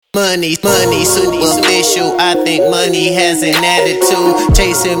Money superficial, I think money has an attitude.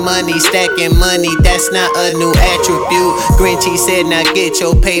 Chasing money, stacking money, that's not a new attribute. Grenchie said, now get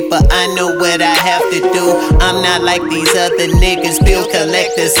your paper, I know what I have to do. I'm not like these other niggas, bill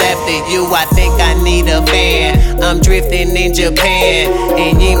collectors after you. I think I need a van, I'm drifting in Japan.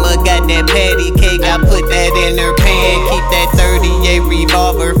 And Yima got that patty cake, I put that in her pan. Keep that 38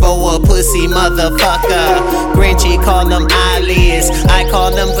 revolver for a pussy motherfucker. Grenchie call them eyelids, I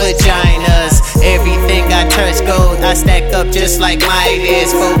call them vaginas. Everything I touch gold, I stack up just like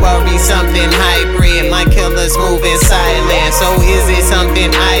Midas. Ferrari something hybrid, my killers moving silent. So is it something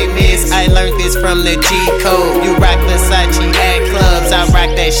I miss? I learned this from the G code. You rock Versace at clubs, I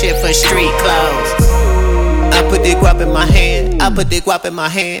rock that shit for street clothes. I put the guap in my hand, I put the guap in my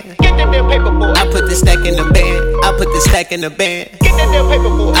hand. Get that damn paper, boy. I put the stack in the band, I put the stack in the band. Get that damn paper,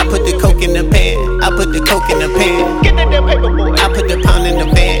 boy. I put the coke in the pan, I put the coke in the pan. Get that damn paper, boy. I put the pound in the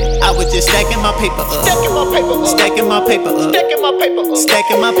van, I was just stacking my paper up. Stacking my paper up. Stacking my paper up. Stacking my paper up.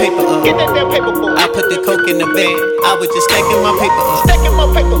 Stacking my paper up. Get that damn paper, boy. I put the coke in the van, I was just stacking my paper up. Stacking my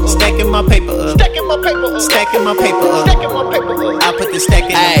paper up. Stacking my paper up. Stacking my paper up. Stacking my paper up. Stacking my paper up. I put the stack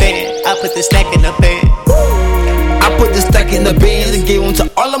in the van, I put the stack in the van. I put the stack in the bands and gave them to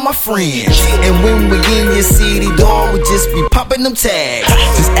all of my friends. And when we in your city, dog, we just be popping them tags.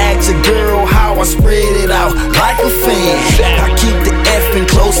 Just ask your girl how I spread it out like a fan. I keep the effing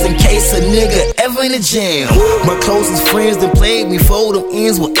close in case a nigga ever in the jam. My closest friends that played me for them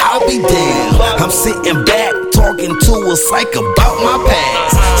ends, well, I'll be damned. I'm sitting back talking to a psych about my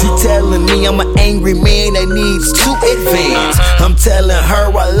past. She telling me I'm an angry man that needs to advance. I'm telling her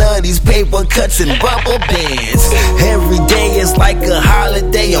I love these paper cuts and rubber bands. Every day is like a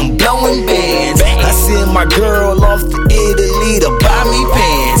holiday, I'm blowing bands. I send my girl off to Italy to buy me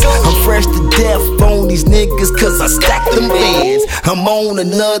pants. I'm fresh to death on these niggas cause I stack them bands. I'm on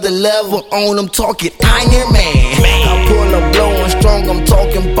another level on them talking Iron Man. I pull up blowing strong, I'm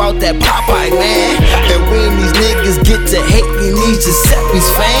talking about that Popeye man. And when these niggas get to hating these Giuseppe's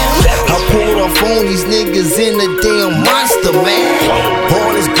fam, I pulled off on these niggas in a damn monster man.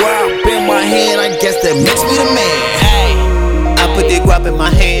 All this guap in my hand, I guess that makes me the man. I put the guap in my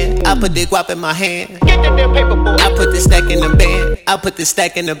hand, I put the guap in my hand. Get that damn paper, boy. I put the stack in the band, I put the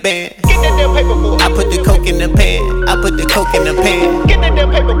stack in the band. Get that damn paper, boy. I put the coke in the pan, I put the coke in the pan. Get that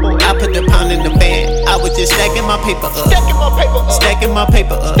damn paper, boy. I put the pound in the van, I was just stacking my paper up. Stacking my paper up. Stacking my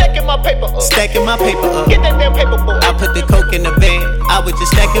paper up. Stacking my paper up. Stacking my paper up. Get that damn paper, boy. I put the coke in the van, I was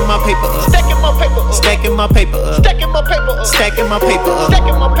just stacking my paper up. Stacking my paper up. Stacking my paper up. Stacking my paper up. Stacking my paper up.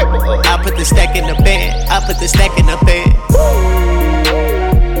 Stacking my paper up. I put the stack in the band, I put the stack in the band.